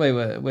hear that we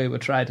were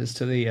traitors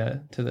to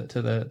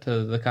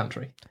the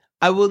country?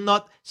 I will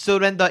not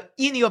surrender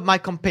any of my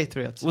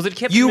compatriots. Was it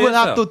Captain You will Mercer?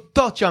 have to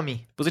torture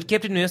me. Was it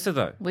Captain Mercer,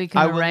 though? We I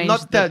can will arrange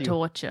not tell the you.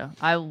 torture.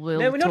 I will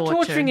No, we're not torture.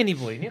 torturing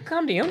anybody. Now,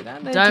 calm down.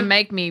 Don't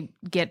make me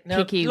get No,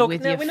 picky look,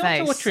 with no, your we're face.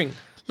 not torturing.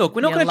 Look,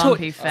 we're not Your going to torture.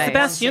 lumpy face.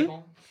 Sebastian,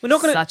 we're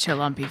not going to. Such a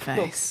lumpy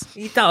face.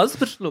 He does,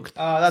 but look.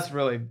 That's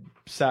really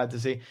sad to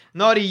see.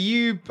 Naughty,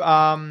 you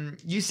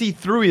see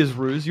through his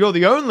ruse. You're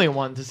the only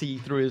one to see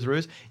through his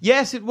ruse.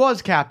 Yes, it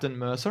was Captain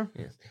Mercer.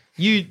 Yes.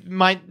 You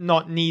might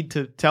not need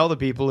to tell the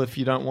people if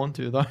you don't want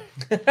to, though.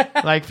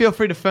 Like, feel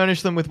free to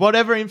furnish them with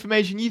whatever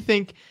information you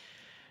think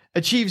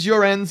achieves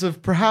your ends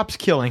of perhaps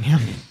killing him.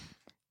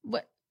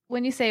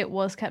 When you say it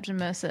was Captain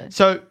Mercer,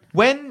 So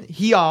when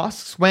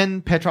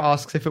Petra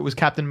asks if it was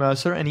Captain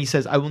Mercer, and he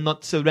says, "I will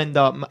not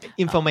surrender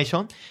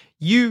information,"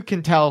 you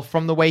can tell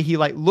from the way he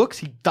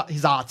looks.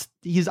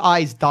 His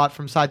eyes dart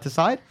from side to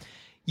side.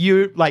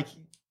 You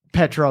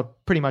Petra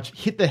pretty much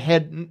hit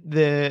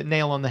the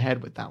nail on the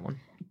head with that one.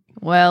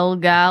 well,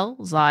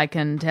 gals, I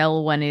can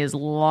tell when he's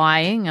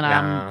lying, and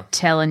I'm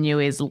telling you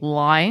he's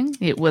lying.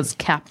 It was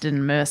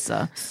Captain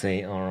Mercer.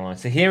 See, all right.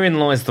 So herein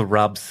lies the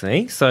rub,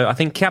 see? So I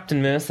think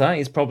Captain Mercer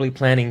is probably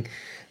planning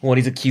what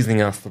he's accusing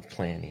us of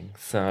planning.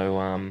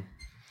 So,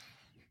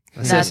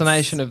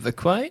 Assassination of the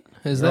Queen?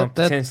 Is that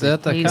the He's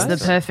case?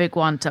 the perfect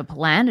one to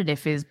plan it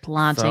if he's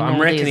planting I'm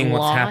all reckoning these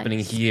what's lies. happening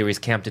here is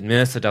Captain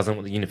Mercer doesn't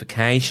want the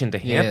unification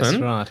to Yes,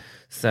 happen. right.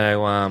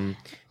 So, And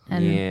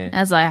yeah.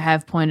 as I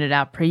have pointed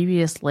out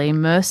previously,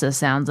 Mercer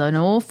sounds an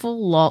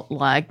awful lot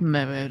like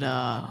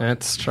murder.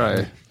 That's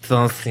true.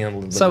 Does sound a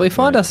little So bit we like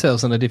find murder.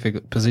 ourselves in a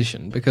difficult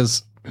position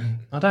because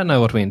I don't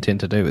know what we intend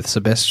to do with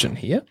Sebastian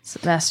here.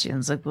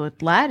 Sebastian's a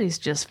good lad. He's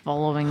just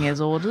following his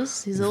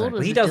orders. His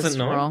orders He are doesn't just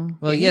know. wrong.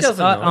 Well, He yes,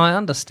 doesn't know. I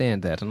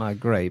understand that and I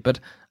agree, but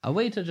are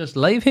we to just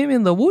leave him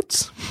in the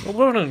woods? Well,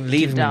 we're not going to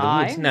leave him in the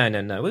die? woods.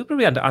 No. We'll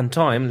probably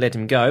untie him, let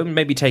him go, and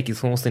maybe take his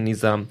horse and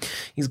his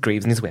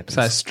greaves and his weapons.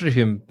 So strip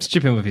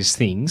him of his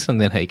things, and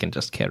then he can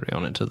just carry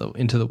on into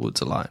the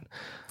woods alone.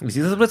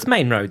 It's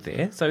main road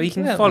there, so he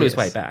can Yeah, follow his yes,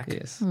 way back.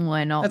 Yes,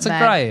 We're not that's a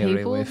bad grey area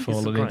people. we've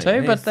fallen grey, into,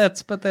 yes. but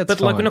that's But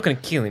fine. like, we're not going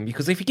to kill him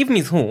because if you give him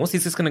his horse,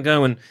 he's just going to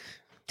go and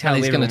tell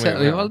he's everyone going to tell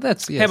where we you. are. Well,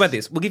 that's yes. How about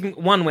this? We'll give him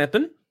one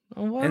weapon.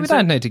 Well, And we so-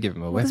 don't need to give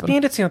him a There's weapon.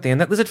 bandits out there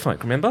and that lizard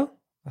folk, remember?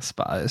 I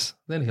suppose.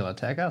 Then he'll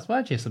attack us,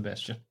 won't you,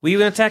 Sebastian? Were you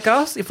going to attack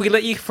us? If we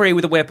let you free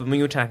with a weapon, will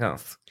you attack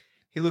us?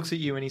 He looks at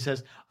you and he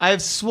says, "I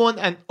have sworn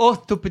an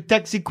oath to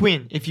protect the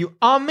Queen. If you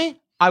arm me,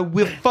 I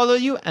will follow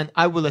you and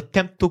I will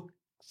attempt to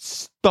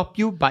stop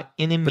you by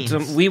any means."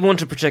 But we want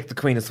to protect the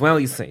Queen as well,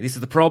 you see. This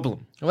is the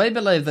problem. We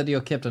believe that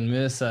your Captain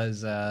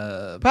Mercer's.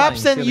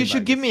 Perhaps then you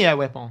should give me a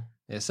weapon.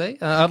 Yeah, see?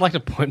 I'd like to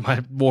point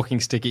my walking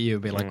stick at you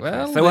and be like,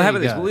 well, So we'll have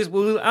there it you this. go.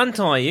 We'll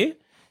untie you,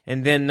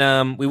 and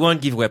then we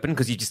won't give a weapon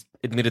because you just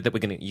admitted that we're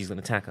going to use an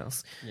attack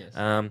us. Yes.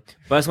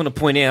 But I just want to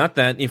point out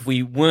that if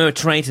we were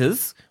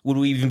traitors, would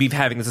we even be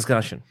having this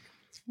discussion?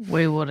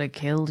 We would have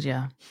killed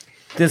you.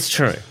 That's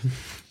true.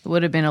 It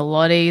would have been a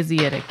lot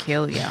easier to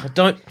kill you. I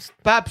don't.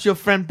 Perhaps your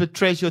friend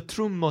betrays your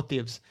true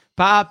motives.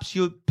 Perhaps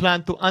you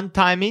plan to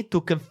untie me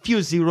to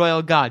confuse the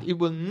royal guard. It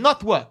will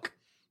not work.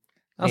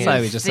 I'll Yeah.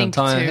 say we just Think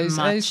untie him. too He's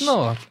much.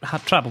 more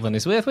trouble than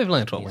he's worth. We've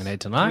learnt what we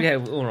need to know. Yeah,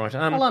 all right.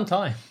 I'll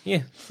untie him. Yeah,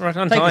 right.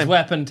 Take Untie his him.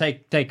 weapon,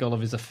 take all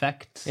of his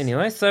effects.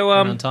 Anyway, so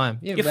and untie him.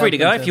 you're free to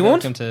go if you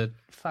want. Welcome to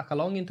fuck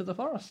along into the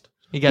forest.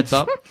 He gets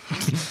up,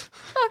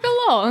 Fuck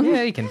along.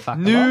 Yeah, he can fuck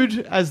along. nude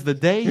as the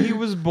day he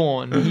was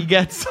born. He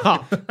gets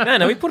up.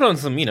 No, we put on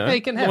some, Yeah, he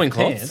can have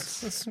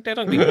loincloths. pants. They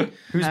don't be.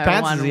 Whose No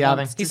pants one is he having?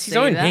 wants to It's his see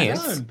own that.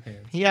 pants.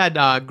 He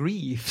had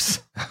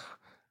greaves.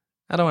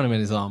 I don't want him in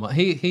his armor.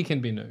 He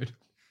can be nude.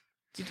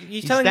 You're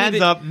He telling me stands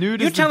that, up,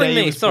 nude You're as the day telling he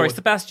me, was sorry, born.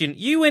 Sebastian,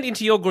 you went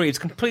into your greaves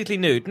completely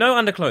nude, no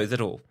underclothes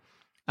at all.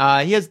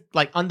 He has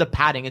under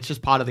padding. It's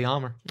just part of the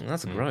armor.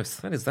 That's gross.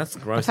 That's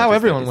gross. That's how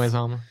everyone wears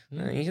armor.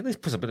 No, you at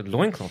least put a bit of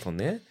loincloth on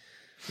there.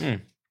 You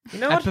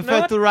know I what?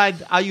 prefer to ride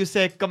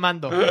Ayuse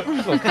Commando.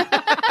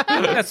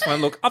 That's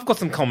fine. Look, I've got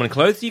some common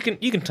clothes. You can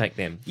take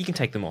them. You can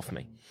take them off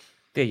me.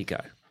 There you go.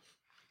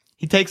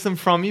 He takes them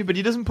from you, but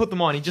he doesn't put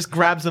them on. He just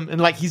grabs them and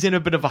he's in a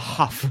bit of a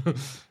huff.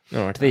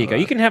 All right, there you go.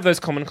 You can have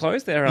those common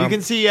clothes. They're You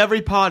can see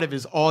every part of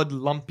his odd,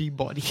 lumpy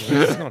body.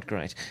 it's not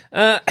great.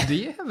 Do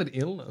you have an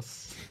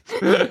illness?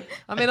 I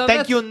mean,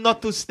 Thank you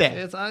not to stare.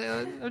 Yes,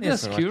 I'm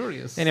Yes, just all right.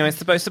 curious. Anyway,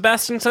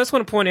 Sebastian, so I just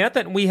want to point out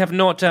that we have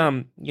not,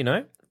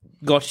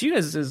 got you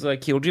as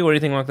killed you or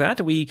anything like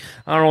that. We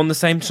are on the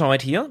same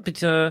side here,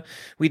 but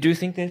we do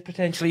think there's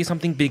potentially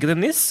something bigger than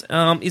this.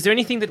 Is there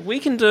anything that we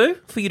can do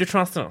for you to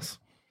trust us?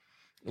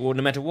 Or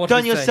no matter what Turn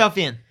we say? yourself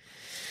in.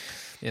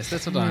 Yes,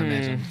 that's what I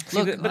imagine. See,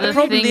 Look, but the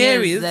problem thing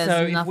there is, is, there's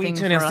so if we nothing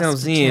turn for us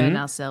ourselves to in, turn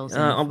ourselves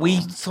in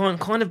we for.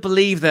 kind of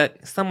believe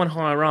that someone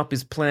higher up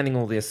is planning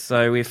all this.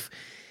 So if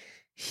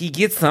he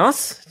gets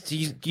us, do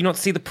you not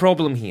see the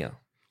problem here?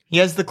 He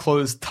has the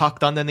clothes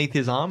tucked underneath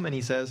his arm, and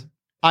he says,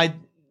 I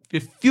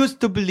refuse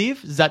to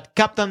believe that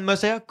Captain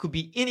Mercer could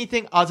be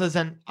anything other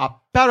than a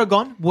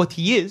paragon, what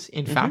he is,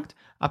 in fact,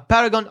 a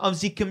paragon of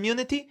the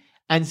community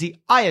and the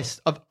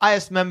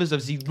highest members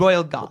of the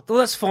Royal Guard. Well,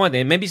 that's fine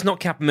then. Maybe it's not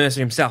Captain Mercer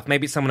himself.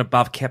 Maybe it's someone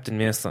above Captain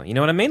Mercer. You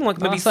know what I mean? Like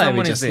maybe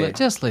someone is there.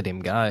 Just let him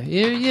go.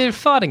 You're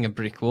fighting a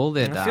brick wall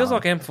there, It feels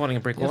like I'm fighting a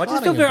brick wall. I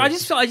just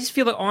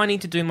feel that I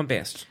need to do my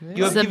best.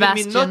 You have given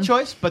me no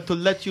choice but to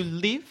let you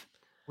leave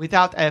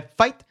without a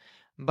fight.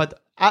 But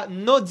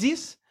know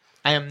this,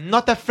 I am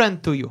not a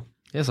friend to you.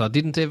 Yes, I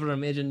didn't ever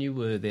imagine you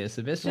were there,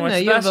 Sebastian.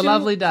 Right, You have a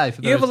lovely day.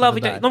 For the You have a rest of the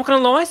lovely day. Not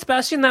going to lie,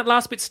 Sebastian, that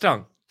last bit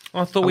stung.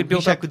 I thought we'd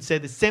built I up. could say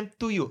the same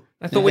to you.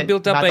 I thought we'd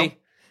built up Madam. a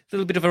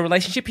little bit of a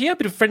relationship here, a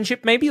bit of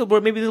friendship maybe, or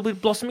maybe a little bit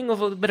of blossoming of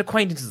a bit of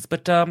acquaintances.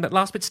 But that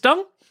last bit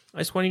stung. I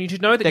just wanted you to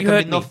know that There you can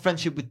hurt be me. no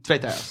friendship with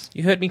traitors.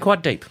 You hurt me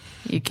quite deep.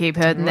 You keep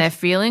hurting their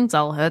feelings,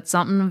 I'll hurt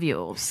something of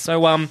yours.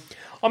 So I'm just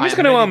I am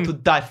going ready to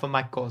die for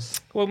my cause.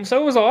 Well,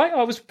 so was I.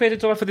 I was prepared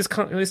to die for this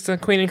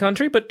queen and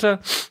country, but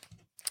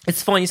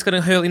it's fine. You're just going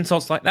to hurl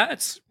insults like that.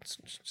 It's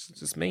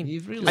just mean.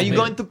 Are you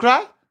going to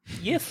cry,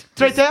 Yes.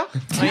 traitor?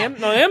 I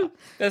am.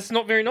 That's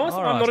not very nice. All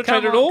I'm right, not a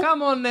traitor at all.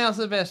 Come on now,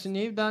 Sebastian.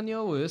 You've done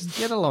your worst.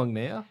 Get along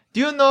now. Do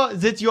you know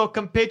that your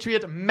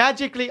compatriot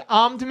magically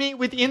armed me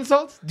with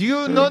insults? Do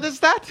you notice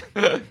that?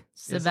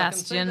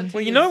 Sebastian.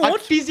 Well, you know I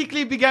what?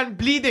 physically began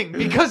bleeding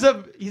because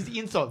of his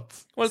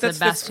insults. Well, that's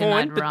Sebastian,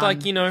 fine, I'd but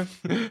run.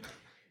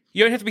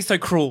 you don't have to be so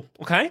cruel,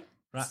 okay?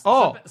 Right.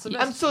 Oh,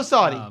 I'm so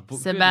sorry.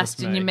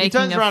 Sebastian, you're He making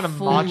turns a around and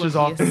fool marches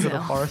of off into the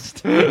yourself.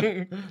 forest.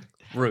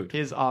 Rude.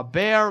 His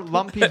bare,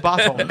 lumpy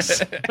buttocks.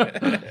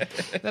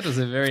 That was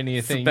a very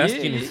near thing.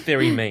 Sebastian is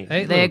very mean.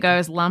 Hey, There look,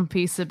 goes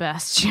Lumpy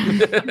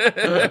Sebastian.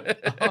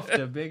 off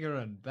to bigger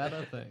and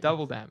better things.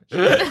 Double damage.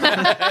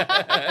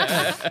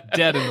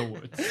 Dead in the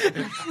woods.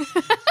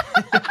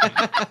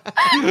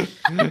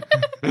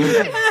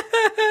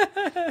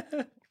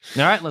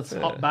 All right, let's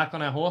hop back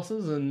on our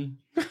horses and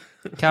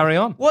carry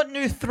on. What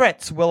new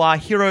threats will our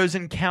heroes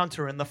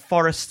encounter in the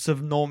forests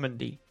of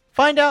Normandy?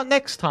 Find out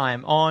next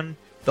time on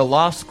The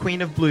Last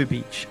Queen of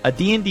Bluebeach, a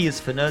D&D is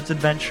for Nerds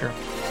adventure.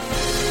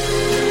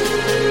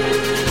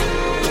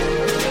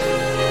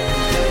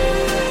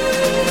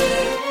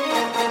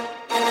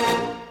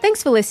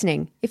 Thanks for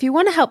listening. If you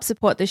want to help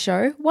support the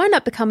show, why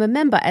not become a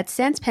member at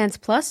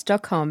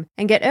sanspantsplus.com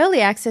and get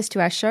early access to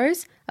our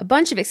shows, a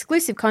bunch of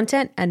exclusive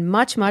content, and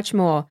much, much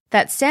more.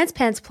 That's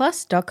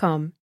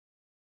sanspantsplus.com.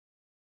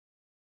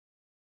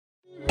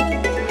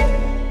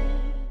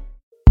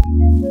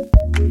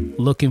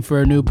 Looking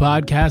for a new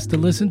podcast to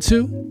listen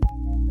to?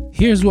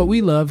 Here's what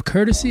we love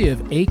courtesy of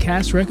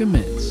Acast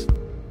Recommends.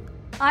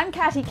 I'm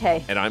Katty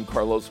Kay. And I'm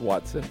Carlos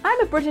Watson.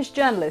 I'm a British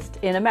journalist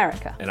in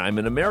America. And I'm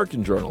an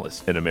American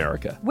journalist in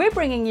America. We're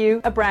bringing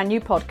you a brand new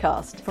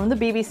podcast from the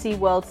BBC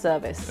World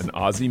Service. An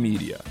Aussie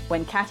media.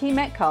 When Katty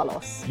Met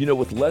Carlos. You know,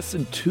 with less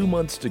than 2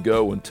 months to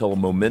go until a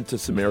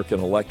momentous American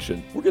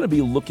election, we're going to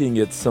be looking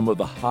at some of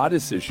the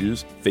hottest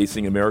issues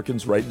facing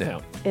Americans right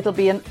now. It'll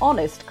be an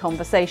honest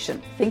conversation,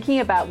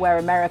 thinking about where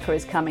America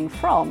is coming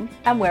from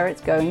and where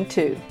it's going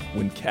to.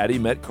 When Katty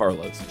Met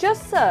Carlos.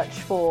 Just search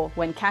for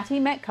When Katty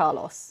Met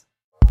Carlos.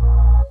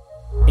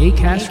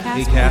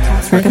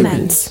 Acast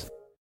Recommends.